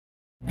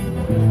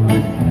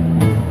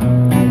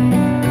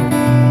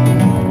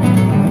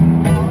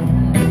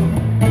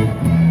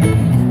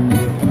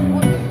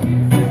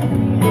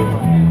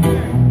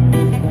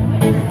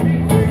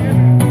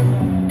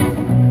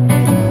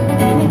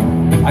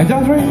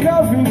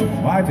coffee,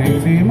 white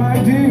tea, my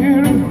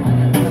dear.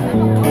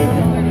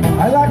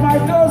 I like my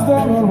toast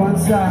done on one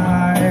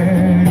side,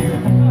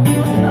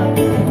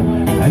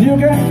 and you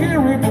can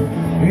hear it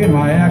in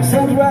my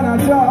accent when I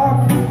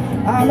talk.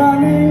 I'm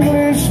an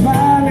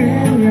Englishman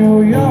in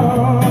New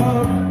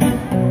York.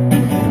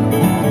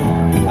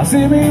 I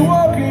see me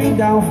walking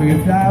down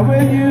Fifth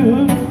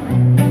Avenue,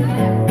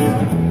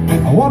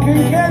 a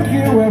walking cat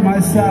here at my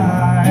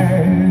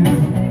side.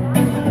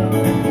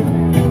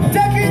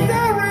 Take it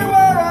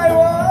everywhere I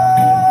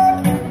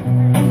walk.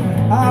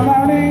 I'm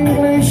an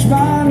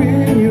Englishman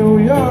in New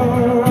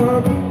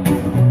York.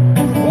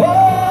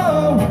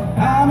 Oh,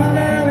 I'm an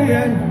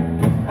alien,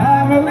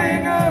 I'm a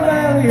legal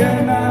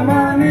alien, I'm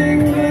an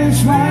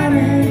Englishman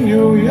in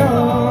New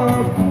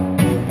York.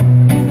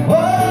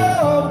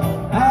 Oh,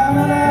 I'm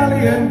an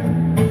alien,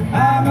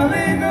 I'm a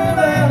legal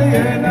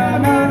alien,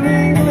 I'm an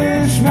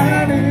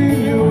Englishman in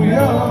New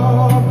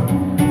York.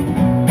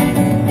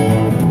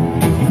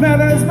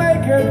 Letters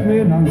make it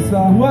mean and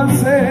someone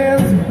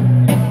says,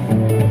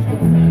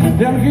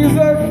 then he's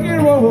the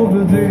hero of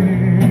the day.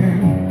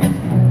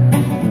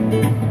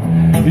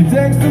 It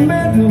takes the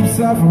man to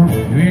suffer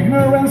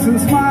ignorance and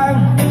smile.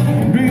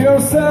 Be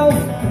yourself,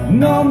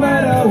 no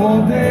matter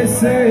what they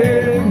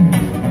say.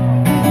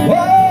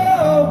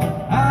 Oh,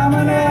 I'm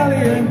an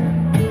alien,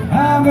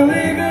 I'm a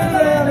legal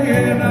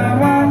alien,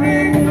 I'm an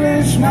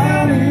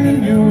Englishman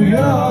in New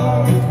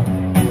York.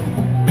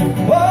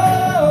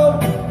 Oh,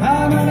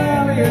 I'm an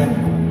alien,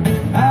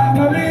 I'm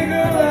a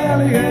legal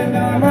alien,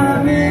 I'm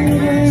an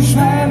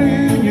Englishman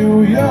in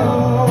New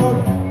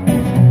York.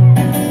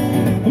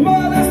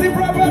 Modesty,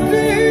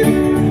 property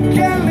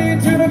can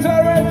lead to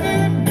notoriety.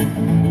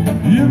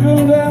 You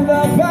could end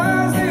up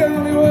as the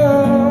only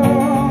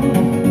one.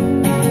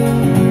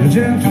 The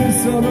gentry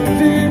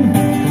sovereignty,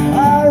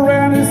 our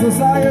ran in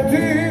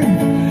society,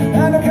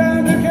 and the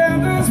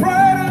candles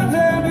brighter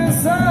than the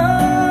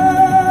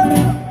sun.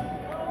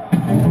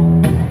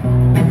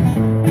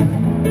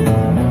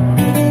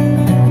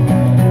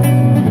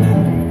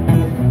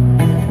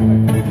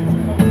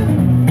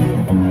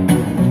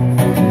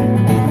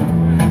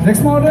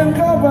 Takes more than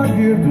cover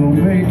gear to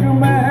make a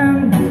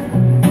man.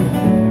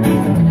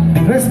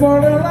 Takes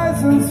more than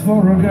license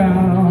for a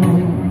gun.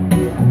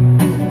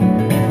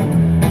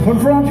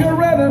 Confront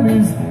your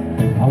enemies,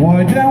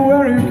 avoid them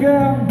where you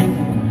can.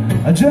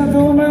 A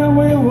gentleman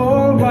will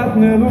walk but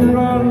never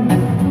run.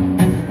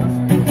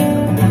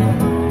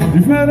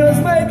 If manners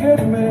make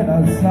it mad,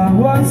 as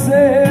someone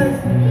says,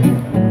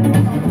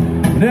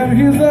 then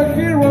he's the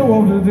hero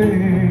of the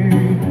day.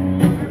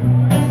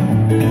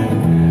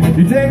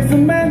 It takes a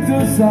man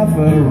to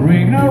suffer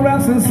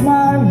ignorance and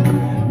smile.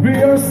 Be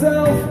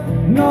yourself,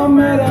 no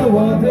matter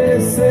what they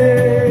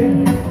say.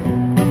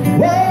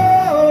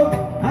 Whoa,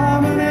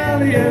 I'm an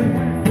alien,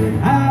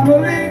 I'm a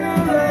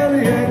legal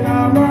alien,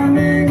 I'm an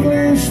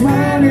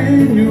Englishman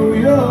in New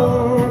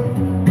York.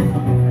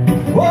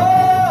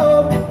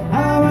 Whoa,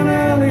 I'm an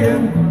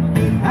alien,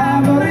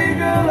 I'm a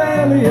legal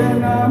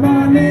alien, I'm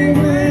an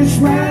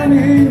Englishman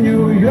in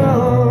New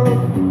York.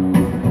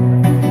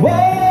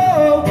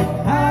 Whoa,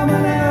 I'm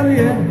an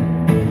alien,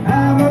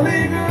 I'm a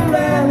legal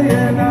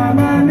alien, I'm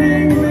an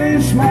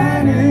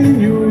Englishman in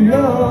New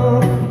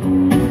York.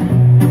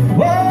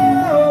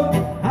 Whoa,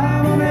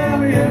 I'm an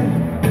alien,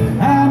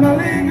 I'm a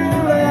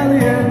legal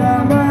alien,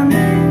 I'm an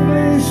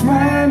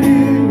Englishman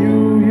in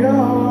New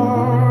York.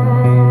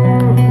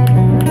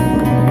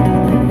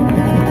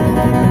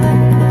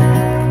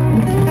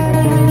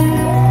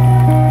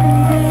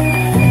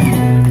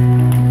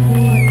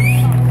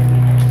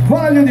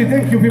 Well,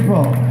 thank you,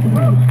 people.